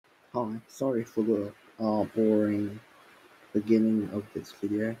Hi, sorry for the boring beginning of this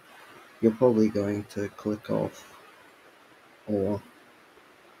video. You're probably going to click off or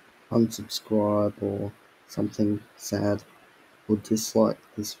unsubscribe or something sad or dislike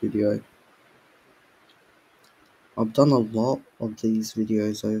this video. I've done a lot of these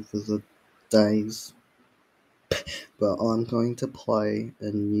videos over the days, but I'm going to play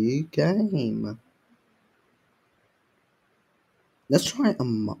a new game. Let's try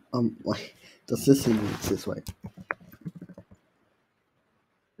wait, does this even exist? Wait,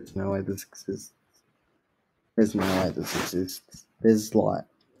 there's no way this exists. There's no way this exists. There's like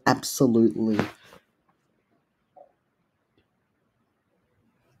absolutely.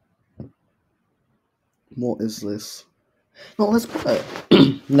 What is this? No, let's play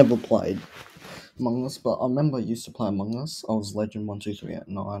it. Never played Among Us, but I remember I used to play Among Us. I was Legend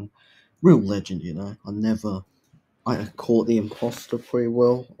 12389. Real legend, you know. I caught the imposter pretty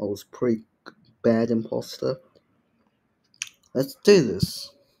well. I was pretty bad imposter. Let's do this.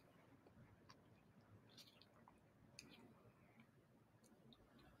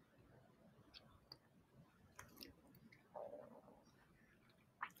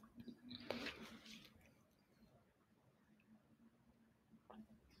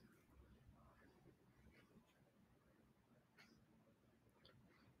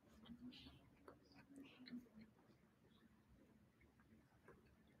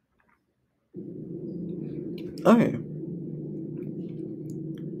 Oh,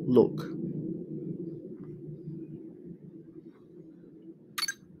 look.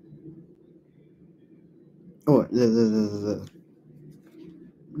 Oh,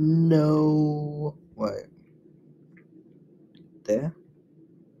 no. Wait. There?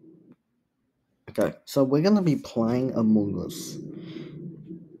 Okay, so we're gonna be playing Among Us.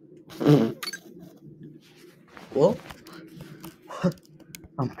 What?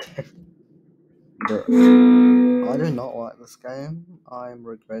 I'm dead. But I do not like this game. I'm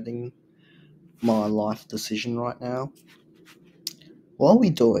regretting my life decision right now. What are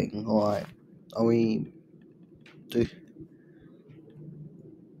we doing? Like, are we do?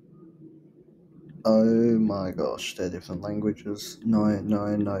 Oh my gosh, they're different languages. No,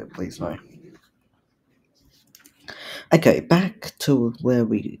 no, no, please no. Okay, back to where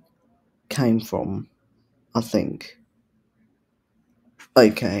we came from. I think.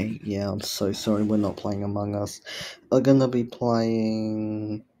 Okay, yeah, I'm so sorry. We're not playing Among Us. We're gonna be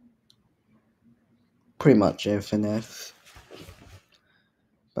playing pretty much FNF.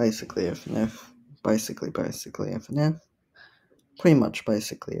 Basically FNF. Basically FNF. Pretty much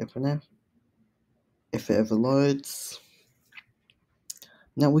basically FNF. If it ever loads.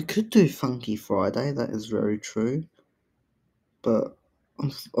 Now we could do Funky Friday, that is very true. But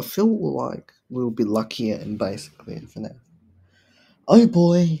I feel like we'll be luckier in basically Infinite. Oh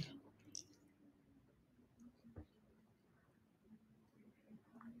boy!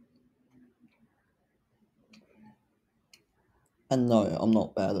 And no, I'm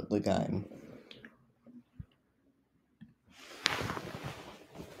not bad at the game.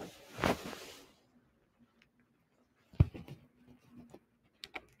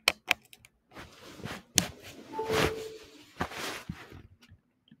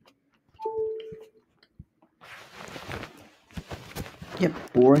 Yep,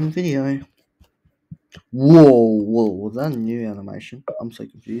 boring video. Whoa, was that a new animation? I'm so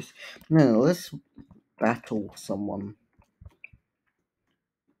confused. No, let's battle someone.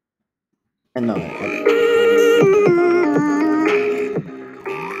 And no,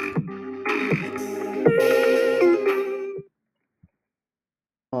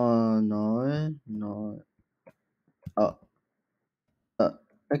 no. Uh, uh,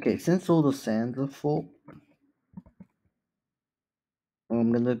 okay, since all the sands are full,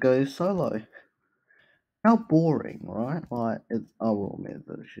 I'm gonna go solo. How boring, right? Like, I will admit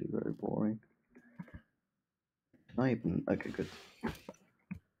that she's very boring. Not even, okay, good.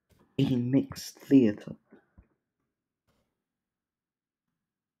 In mixed theatre.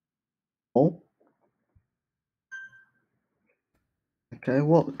 Oh, okay,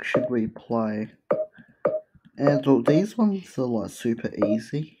 what should we play? And well, these ones are like super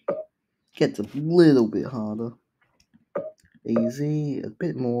easy. Gets a little bit harder. Easy, a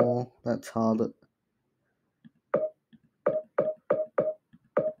bit more, that's harder.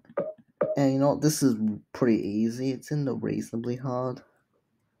 And you know what, this is pretty easy. It's in the reasonably hard.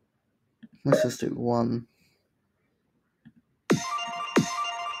 Let's just do one. Yeah,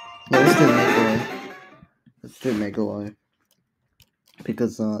 let's do Megalo. Let's do Megalo.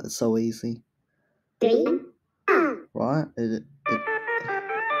 Because it's so easy. Right?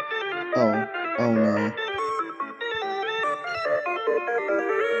 Oh, oh no.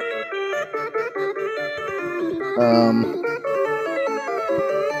 Um.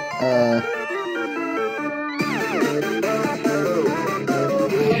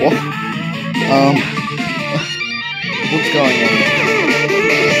 What? What's going on?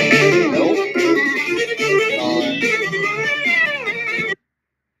 Help?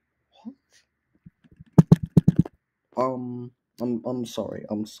 I'm sorry.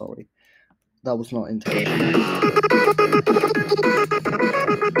 I'm sorry. That was not intentional.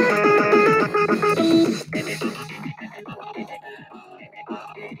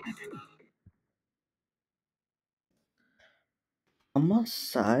 I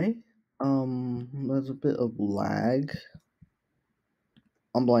must say, there's a bit of lag.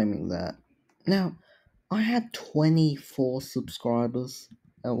 I'm blaming that. Now, I had 24 subscribers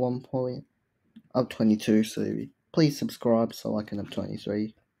at one point. I'm 22, so please subscribe so I can have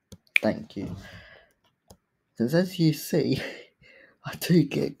 23. Thank you. Because as you see, I do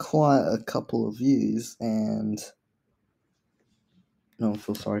get quite a couple of views, and no one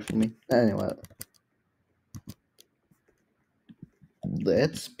feels sorry for me. Anyway,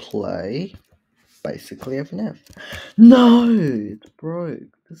 let's play basically FNF. No! It's broke.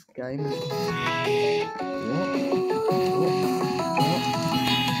 This game is...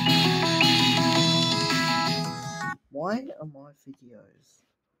 Why are my videos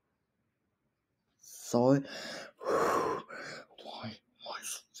so... Why my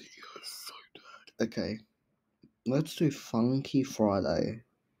videos so bad? Okay, let's do Funky Friday.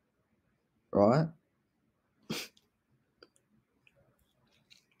 Right?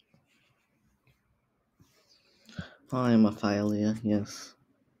 I am a failure, yes.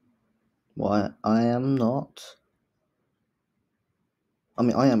 Why? I am not. I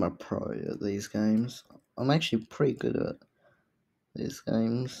mean, I am a pro at these games. I'm actually pretty good at these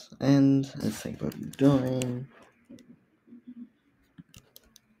games. And let's see what I'm doing.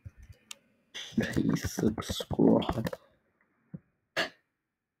 Please subscribe.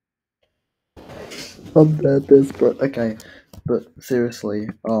 I'm that desperate. Okay, but seriously,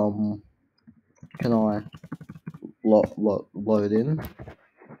 can I load in?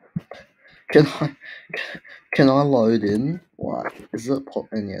 Can I load in? What is it?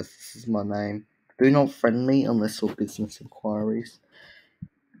 And yes, this is my name. Do not friend me unless for business inquiries.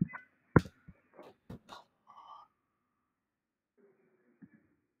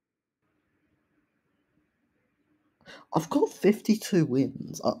 I've got 52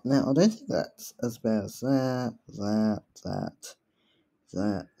 wins. Now, I don't think that's as bad as that,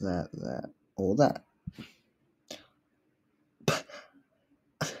 or that.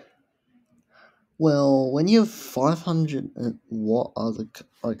 Well, when you have 500, what are the...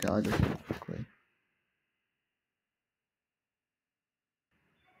 Okay, I just need quickly.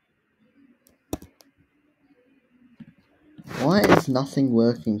 Why is nothing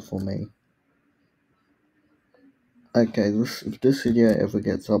working for me? Okay, if this video ever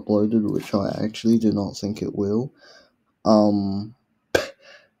gets uploaded, which I actually do not think it will,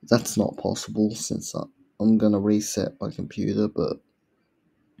 that's not possible since I'm gonna reset my computer, but...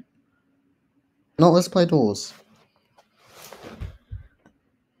 No, let's play Doors.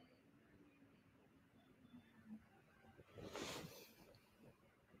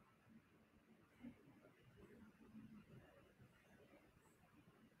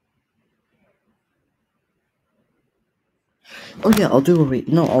 Oh yeah, I'll do a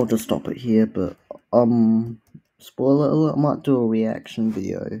no, I'll just stop it here, but, spoiler alert, I might do a reaction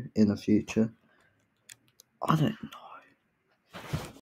video in the future. I don't know.